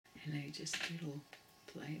just a little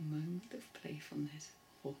moment of playfulness.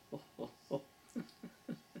 Ho, ho, ho, ho.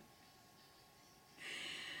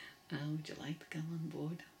 Would you like to come on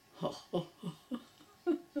board? Ho, ho, ho.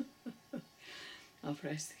 I'll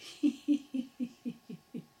press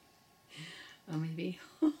or maybe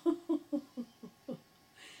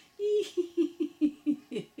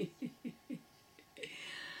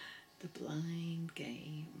the blind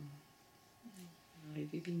game.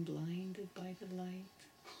 Have you been blinded by the light?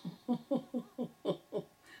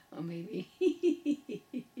 Or maybe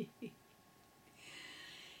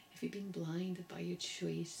have you been blinded by your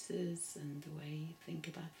choices and the way you think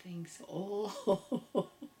about things? Oh,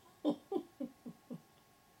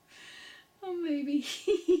 or maybe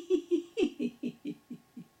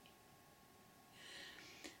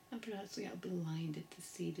or perhaps we are blinded to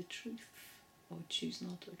see the truth or choose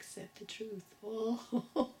not to accept the truth. Oh,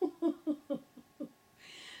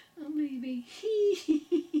 or maybe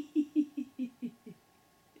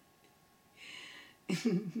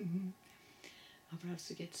or perhaps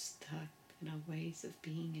we get stuck in our ways of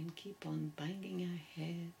being and keep on banging our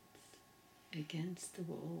heads against the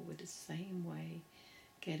wall with the same way,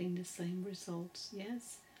 getting the same results.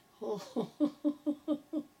 Yes? Oh,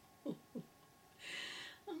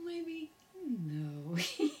 or maybe no.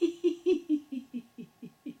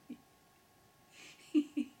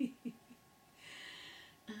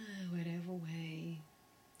 Whatever way,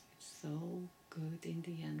 it's so good in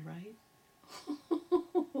the end, right?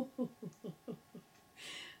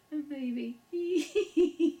 Maybe.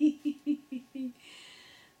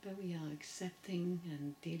 But we are accepting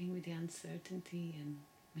and dealing with the uncertainty and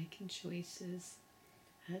making choices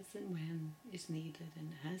as and when is needed,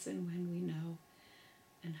 and as and when we know,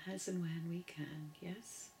 and as and when we can.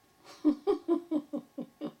 Yes?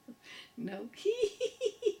 No?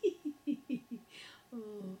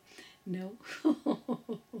 Oh, no?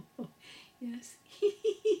 Yes?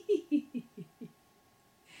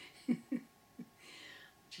 Would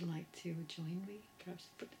you like to join me? Perhaps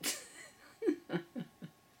put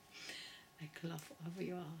a cloth over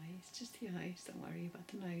your eyes, just the eyes, don't worry about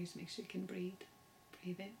the nose, make sure you can breathe.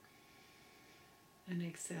 Breathe in and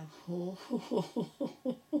exhale.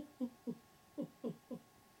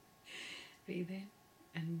 Breathe in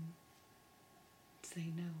and say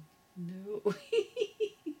no. No.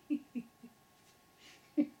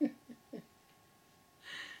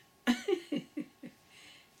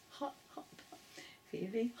 Hot, hot, hot.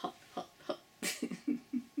 Feeling hot, hot, hot.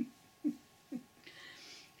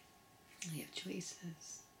 We have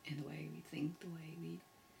choices in the way we think, the way we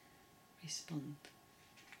respond,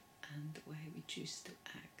 and the way we choose to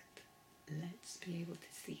act. Let's be able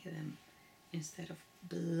to see them instead of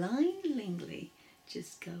blindly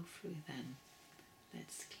just go through them.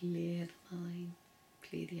 Let's clear the mind,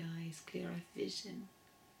 clear the eyes, clear our vision,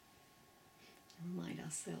 and remind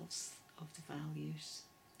ourselves of the values,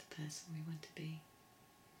 the person we want to be,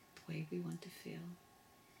 the way we want to feel.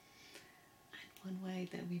 And one way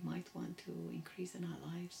that we might want to increase in our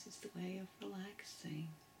lives is the way of relaxing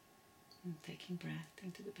and taking breath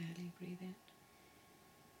into the belly. Breathe in.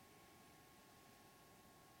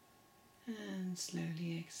 And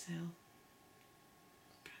slowly exhale.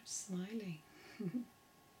 Perhaps smiling.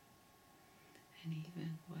 And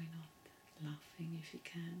even, why not, laughing if you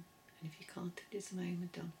can. And if you can't at this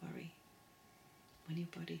moment, don't worry. When your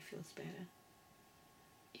body feels better,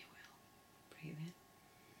 you will. Breathe in.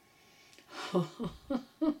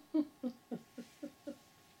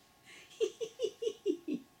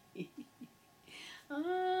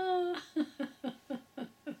 Ah.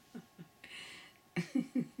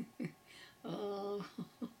 Oh.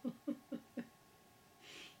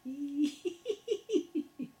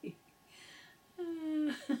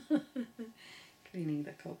 Cleaning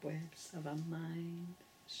the cobwebs of our mind,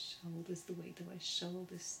 shoulders, the weight of our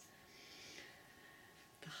shoulders,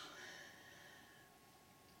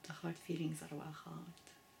 the hard feelings out of our heart.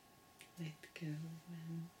 Let go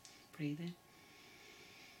and breathe in.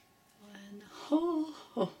 And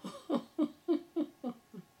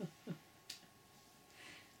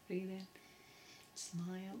breathe in.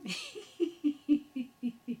 Smile.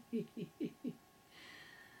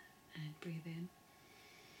 And breathe in.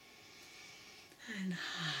 And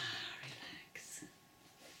relax.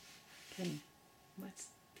 Okay, what's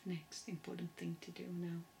the next important thing to do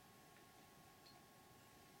now?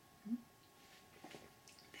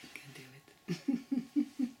 They can do it.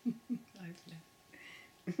 Love,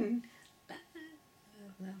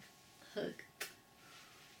 love, love, hug.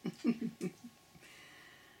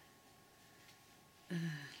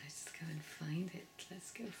 Let's go and find it.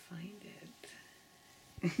 Let's go find it.